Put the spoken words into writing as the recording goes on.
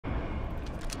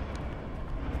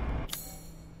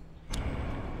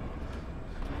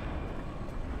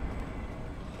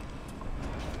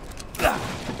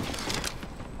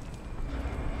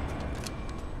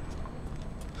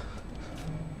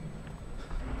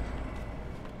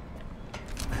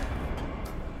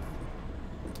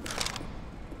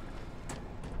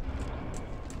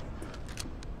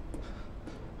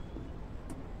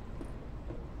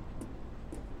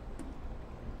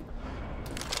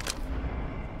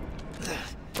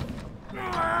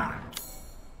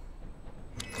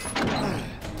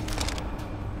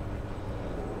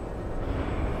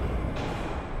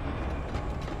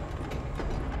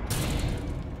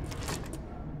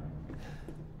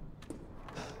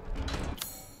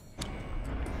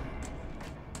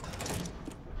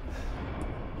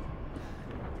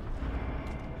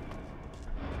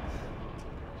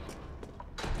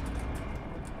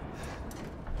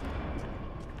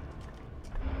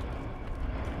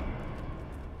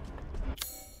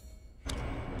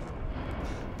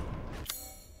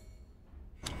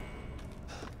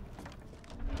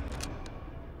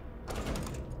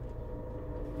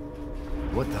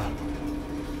What the?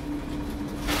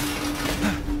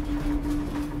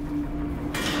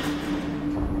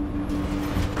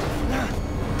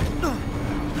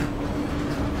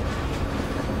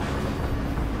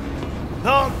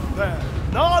 Not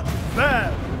bad. Not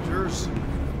bad, Rangers.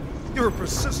 You're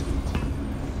persistent.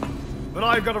 But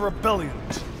I've got a rebellion.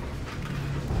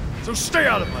 So stay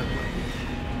out of my way.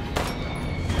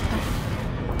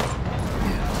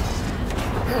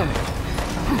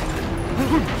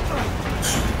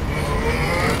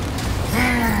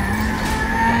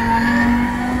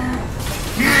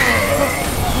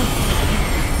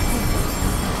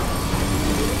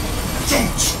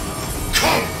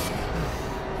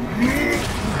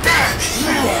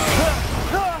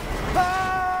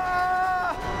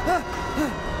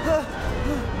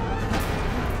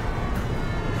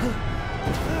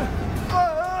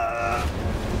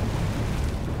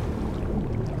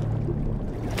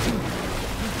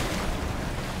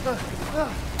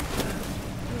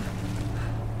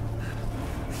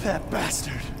 That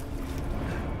bastard.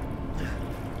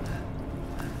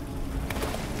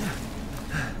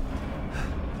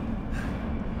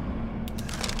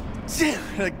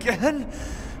 Damn it again.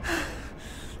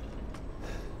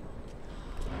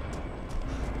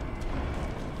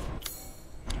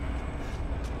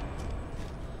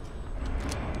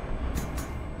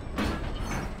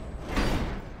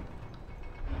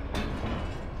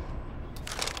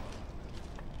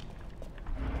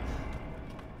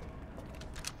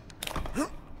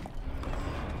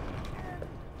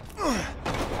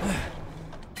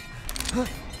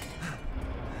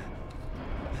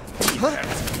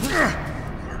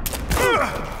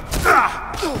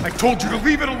 I told you to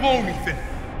leave it alone, Ethan!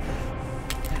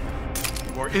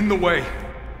 You are in the way.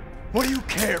 What do you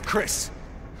care, Chris?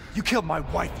 You killed my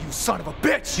wife, you son of a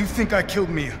bitch! You think I killed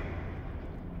Mia?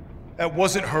 That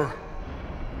wasn't her.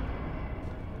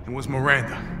 It was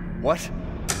Miranda. What?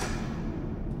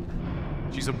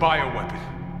 She's a bioweapon.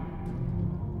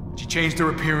 She changed her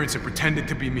appearance and pretended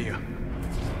to be Mia.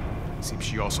 Seems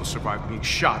she also survived being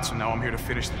shot, so now I'm here to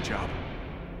finish the job.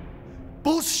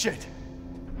 Bullshit!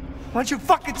 Why don't you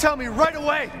fucking tell me right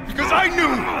away? Because I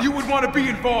knew you would want to be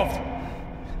involved!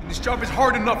 And this job is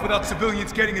hard enough without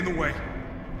civilians getting in the way.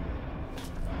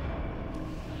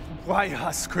 Why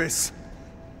us, Chris?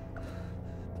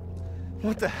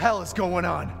 What the hell is going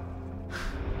on?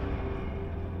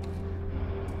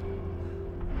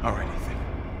 All right, Ethan.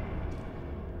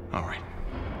 All right.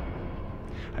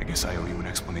 I guess I owe you an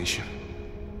explanation.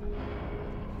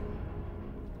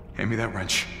 Hand me that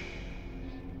wrench.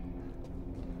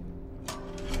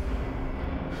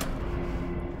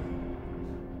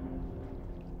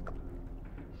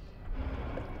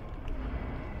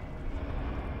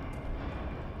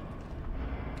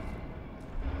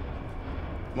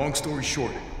 Long story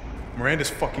short, Miranda's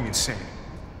fucking insane.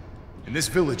 In this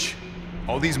village,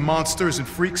 all these monsters and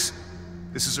freaks,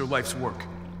 this is her life's work.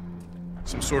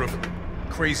 Some sort of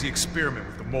crazy experiment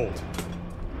with the mold.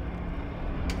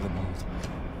 The mold.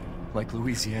 Like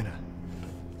Louisiana.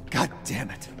 God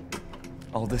damn it.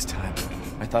 All this time,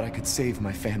 I thought I could save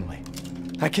my family.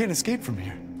 I can't escape from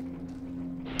here.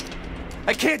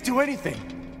 I can't do anything!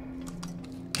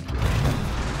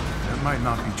 That might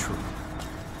not be true.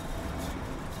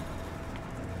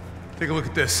 Take a look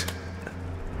at this.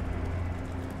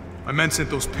 My men sent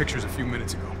those pictures a few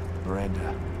minutes ago.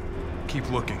 Miranda.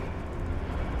 Keep looking.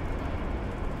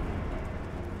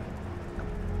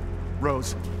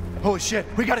 Rose. Holy shit,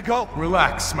 we gotta go!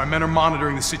 Relax, my men are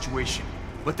monitoring the situation.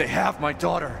 But they have my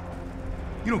daughter.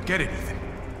 You don't get it, Ethan.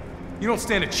 You don't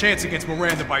stand a chance against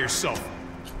Miranda by yourself.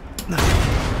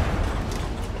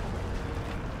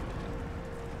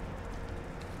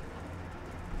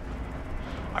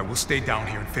 I will stay down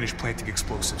here and finish planting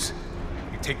explosives.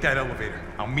 You take that elevator,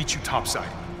 I'll meet you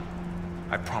topside.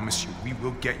 I promise you, we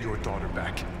will get your daughter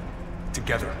back.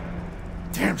 Together.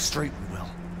 Damn straight we will.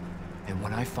 And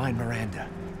when I find Miranda,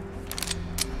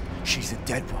 she's a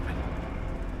dead woman.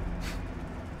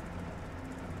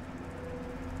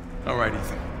 All right,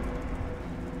 Ethan.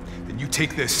 Then you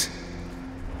take this,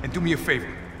 and do me a favor.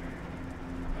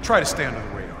 Try to stay under the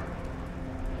radar.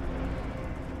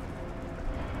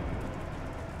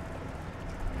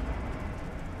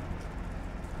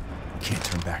 Can't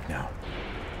turn back now.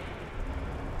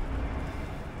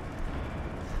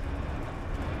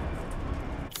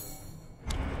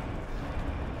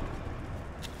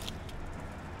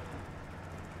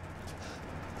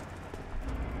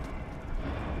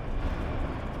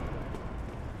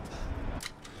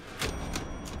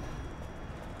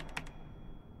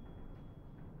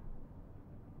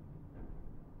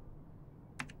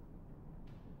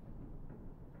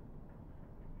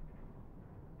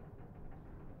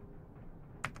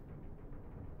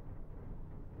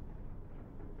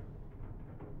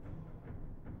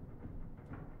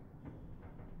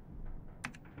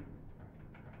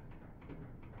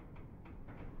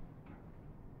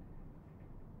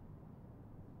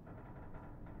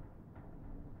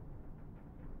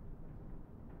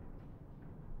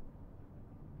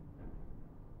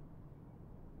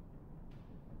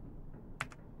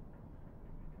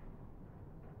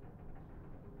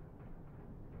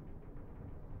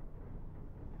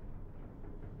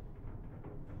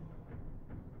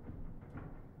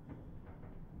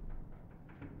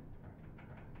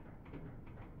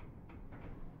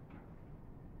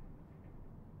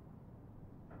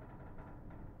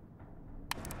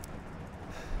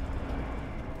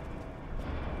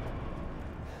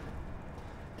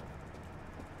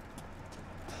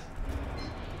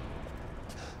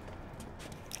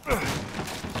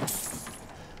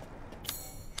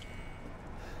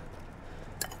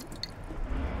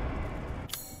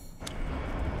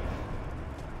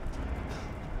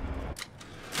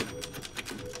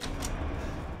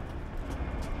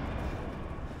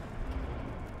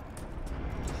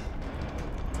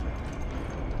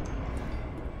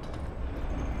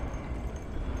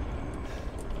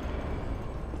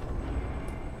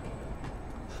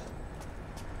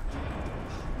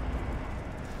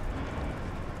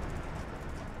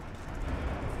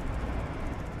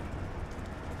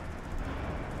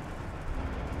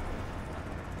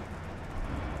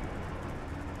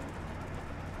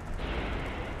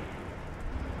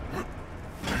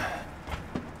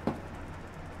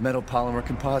 Metal polymer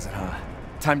composite, huh?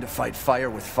 Time to fight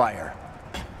fire with fire.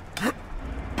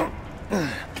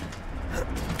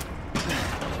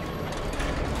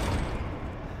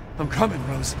 I'm coming,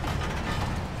 Rose.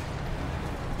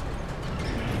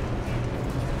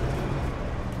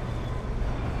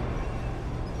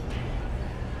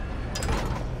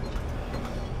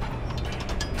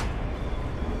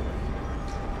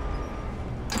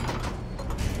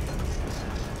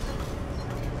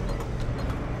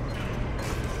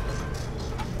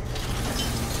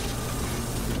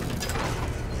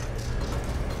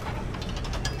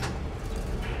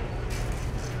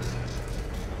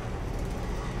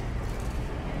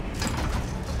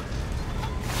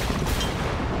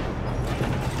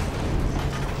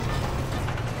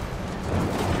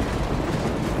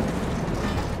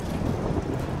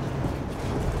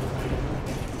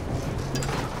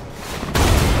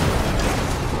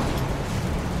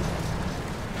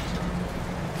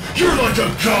 You're like a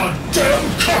goddamn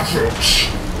cockroach!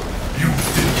 You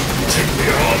think you can take me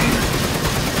on?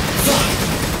 Fine!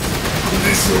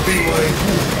 This will be my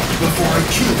war before I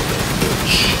kill that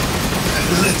bitch.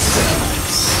 Let's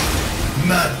analyze.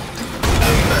 Man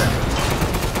and man.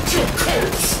 Your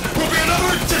corpse will be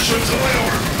another addition to my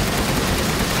army!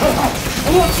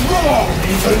 What's wrong,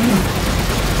 Ethan?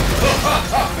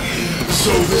 So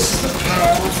this is the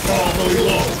power of fatherly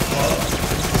love, huh?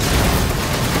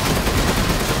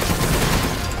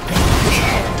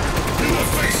 In the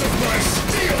face of my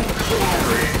steel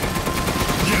glory!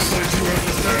 Yes, I do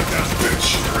understand that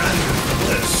bitch surrounded for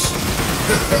this.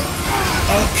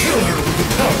 I'll kill her with the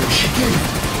power she gave me.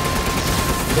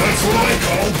 That's what I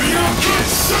call being a good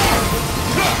son!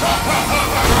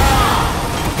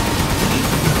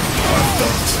 I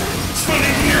thought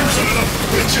spending years under the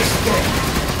bitch's throat.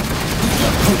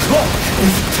 The clock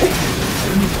is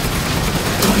ticking.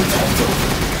 Contact over.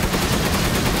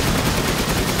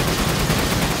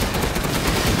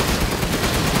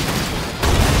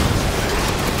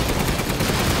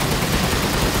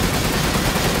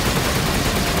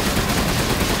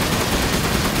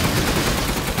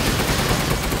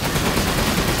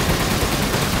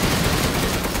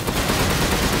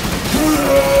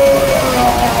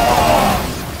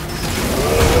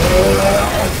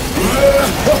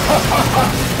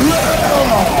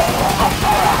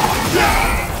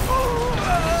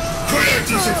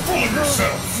 Creators are full of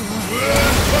yourself!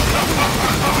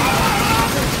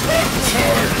 I'm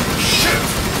tired of shit!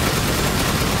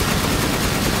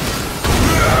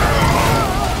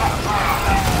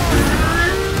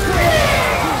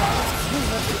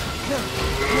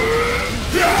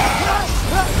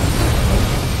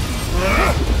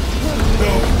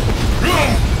 No!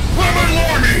 I'm an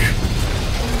army!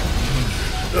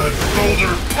 That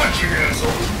boulder punching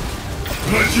asshole!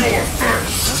 But you're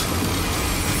first!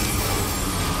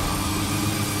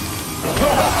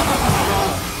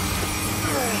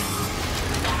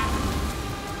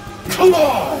 Come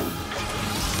on!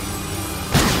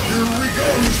 Here we go,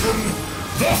 Ethan!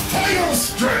 The final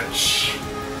stretch!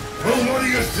 Well, what do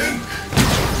you think?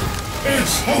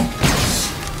 It's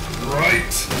hopeless,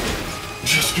 right?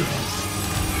 Just give up.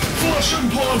 Flesh and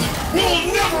blood will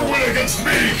never win against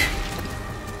me!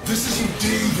 This isn't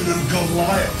David and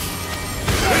Goliath.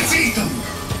 It's Ethan!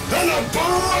 And a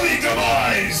bloody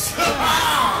demise!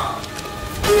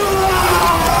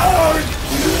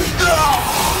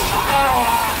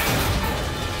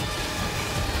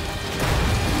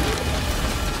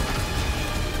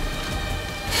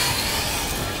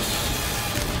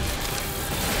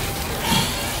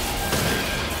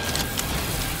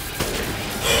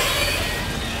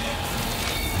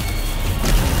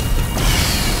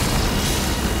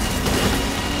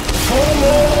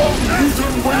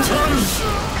 Ethan Winters!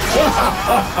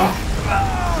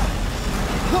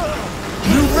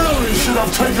 You really should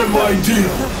have taken my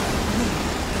deal!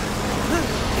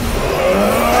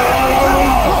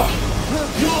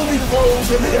 You'll be foes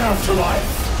in the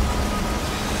afterlife!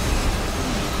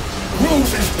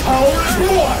 Rose's power is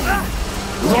one!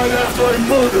 Right after I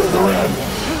murder the red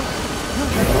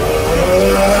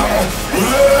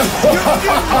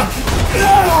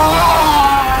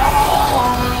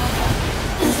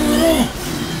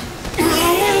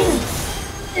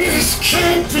This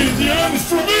can't be the end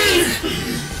for me!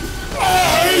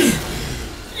 I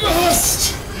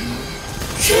must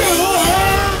kill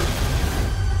her!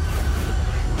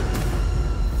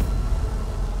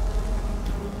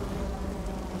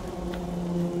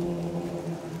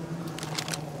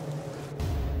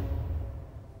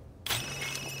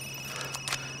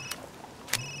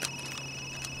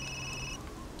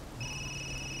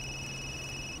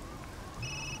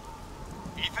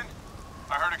 Ethan?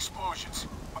 I heard explosions.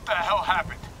 What the hell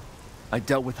happened? I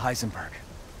dealt with Heisenberg.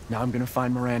 Now I'm gonna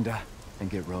find Miranda and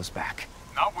get Rose back.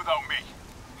 Not without me.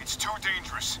 It's too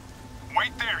dangerous.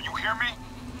 Wait there, you hear me?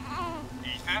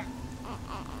 Ethan?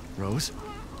 Rose?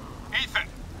 Ethan!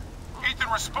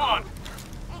 Ethan, respond!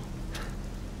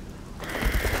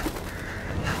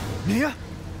 Mia?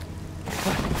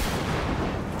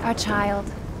 Our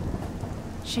child.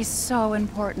 She's so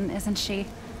important, isn't she?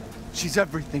 She's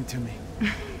everything to me.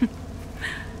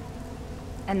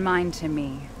 And mine to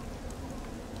me.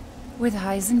 With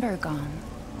Heisenberg gone,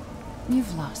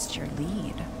 you've lost your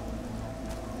lead.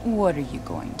 What are you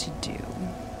going to do?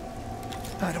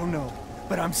 I don't know,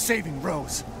 but I'm saving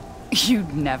Rose.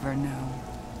 You'd never know,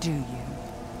 do you?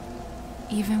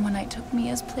 Even when I took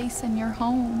Mia's place in your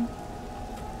home.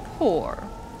 Poor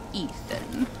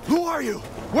Ethan. Who are you?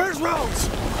 Where's Rose?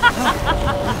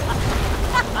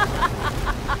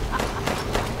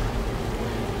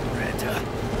 Miranda.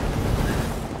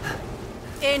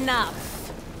 Enough.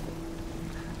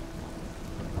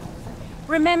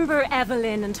 Remember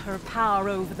Evelyn and her power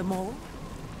over them all?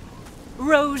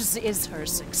 Rose is her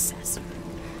successor.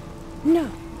 No.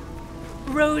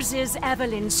 Rose is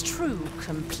Evelyn's true,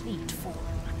 complete form.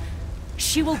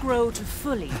 She will grow to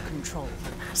fully control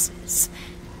the masses.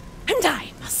 And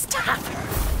I must have her.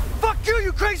 Fuck you,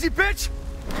 you crazy bitch!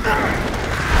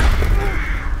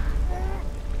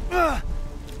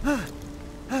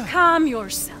 Calm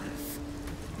yourself.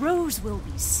 Rose will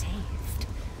be saved.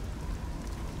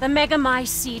 The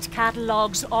Megamycete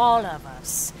catalogs all of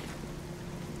us.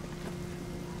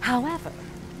 However,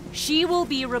 she will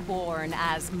be reborn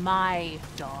as my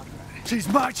daughter. She's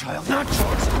my child, not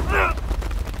yours.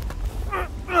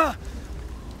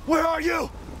 Where are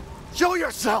you? Show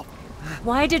yourself!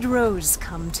 Why did Rose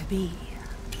come to be?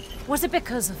 Was it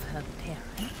because of her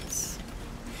parents?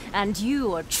 And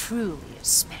you are truly a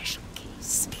special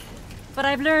case. But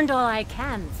I've learned all I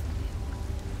can from you.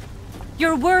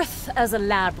 Your worth as a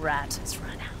lab rat has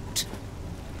run out.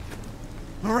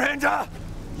 Miranda!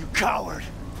 You coward!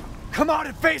 Come out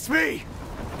and face me!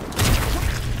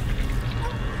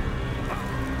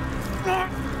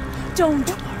 Don't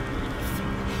worry.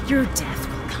 Your death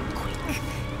will come quick.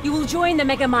 You will join the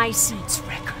Megamycete's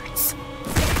records.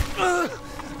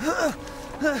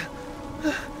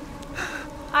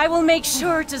 I will make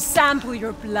sure to sample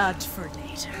your blood for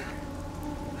later.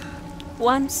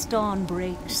 Once dawn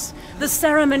breaks, the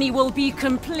ceremony will be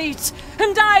complete,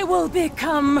 and I will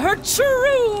become her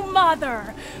true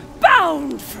mother,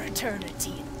 bound for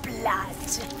eternity in blood.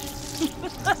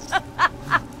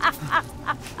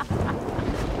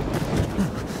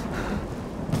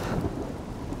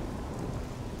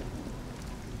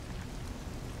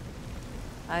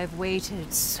 I've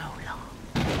waited so long.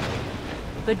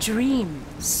 But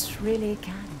dreams really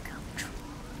can come true.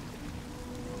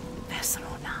 Vessel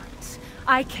or not,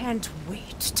 I can't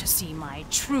wait to see my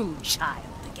true child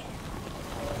again.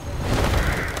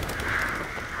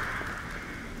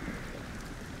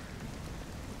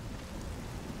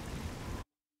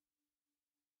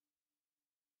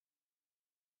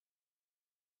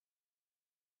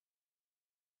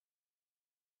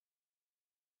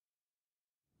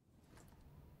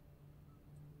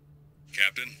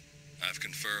 Captain, I've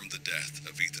confirmed the death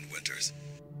of Ethan Winters.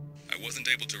 I wasn't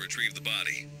able to retrieve the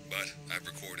body, but I've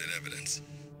recorded evidence.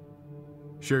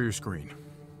 Share your screen,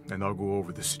 and I'll go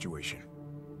over the situation.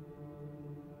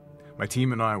 My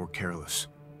team and I were careless.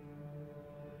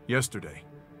 Yesterday,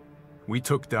 we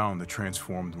took down the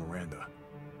transformed Miranda,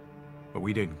 but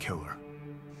we didn't kill her.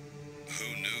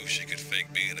 Who knew she could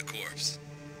fake being a corpse?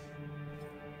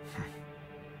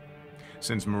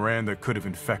 Since Miranda could have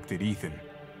infected Ethan,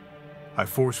 I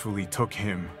forcefully took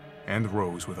him and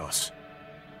Rose with us.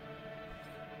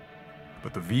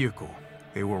 But the vehicle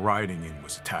they were riding in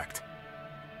was attacked.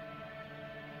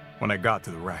 When I got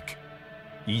to the wreck,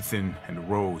 Ethan and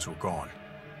Rose were gone.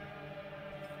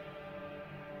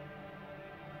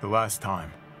 The last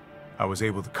time I was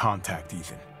able to contact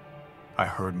Ethan, I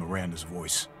heard Miranda's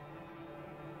voice.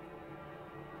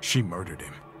 She murdered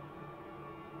him.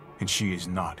 And she is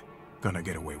not gonna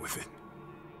get away with it.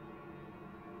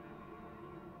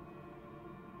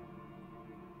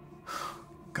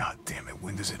 God damn it,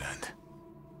 when does it end?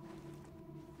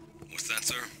 What's that,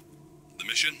 sir? The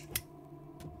mission?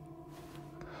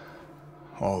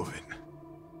 All of it.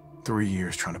 3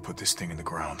 years trying to put this thing in the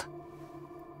ground.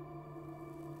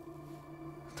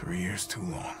 3 years too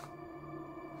long.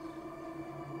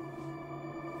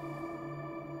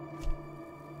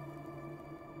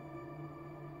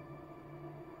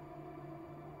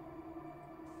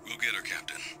 We'll get her,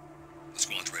 Captain. The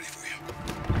squad's ready for you.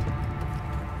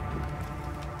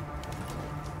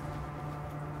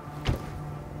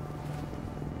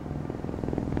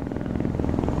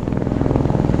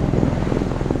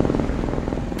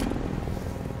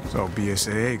 thought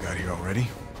BSAA got here already.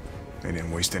 They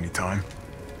didn't waste any time.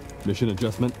 Mission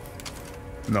adjustment?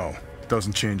 No,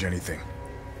 doesn't change anything.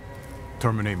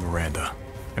 Terminate Miranda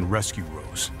and rescue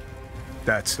Rose.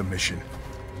 That's the mission.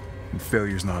 And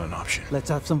failure's not an option. Let's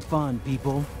have some fun,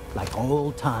 people. Like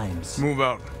old times. Move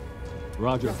out.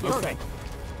 Roger. Okay.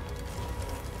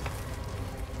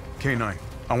 K9,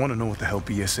 I want to know what the hell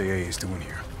BSAA is doing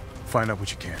here. Find out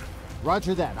what you can.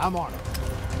 Roger that. I'm on it.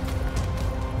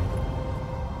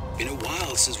 Been a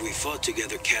while since we fought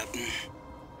together, Captain.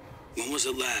 When was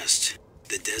it last?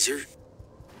 The desert?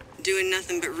 Doing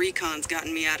nothing but recon's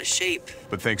gotten me out of shape.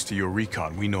 But thanks to your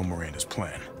recon, we know Miranda's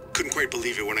plan. Couldn't quite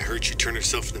believe it when I heard she turned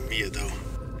herself into Mia, though.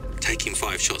 Taking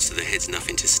 5 shots to the head's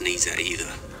nothing to sneeze at, either.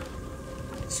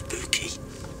 Spooky.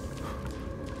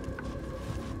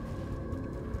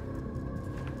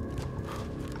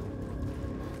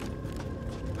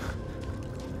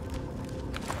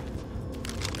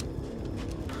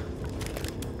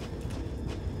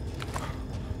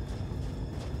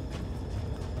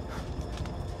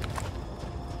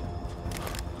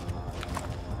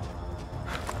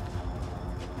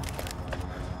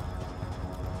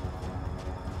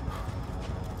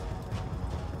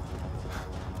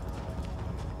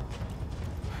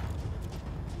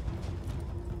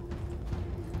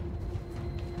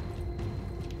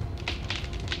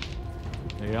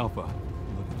 Hey, Alpha,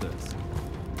 look at this.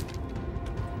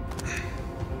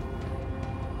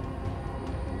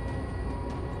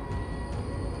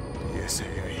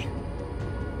 BSAA.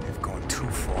 They've gone too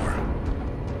far.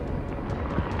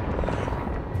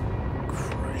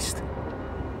 Christ.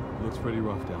 Looks pretty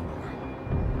rough down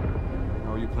there.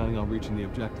 How are you planning on reaching the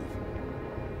objective?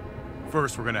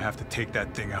 First, we're gonna have to take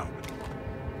that thing out.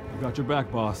 I got your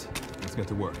back, boss. Let's get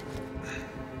to work.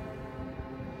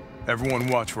 Everyone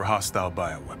watch for hostile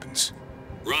bioweapons.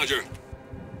 Roger.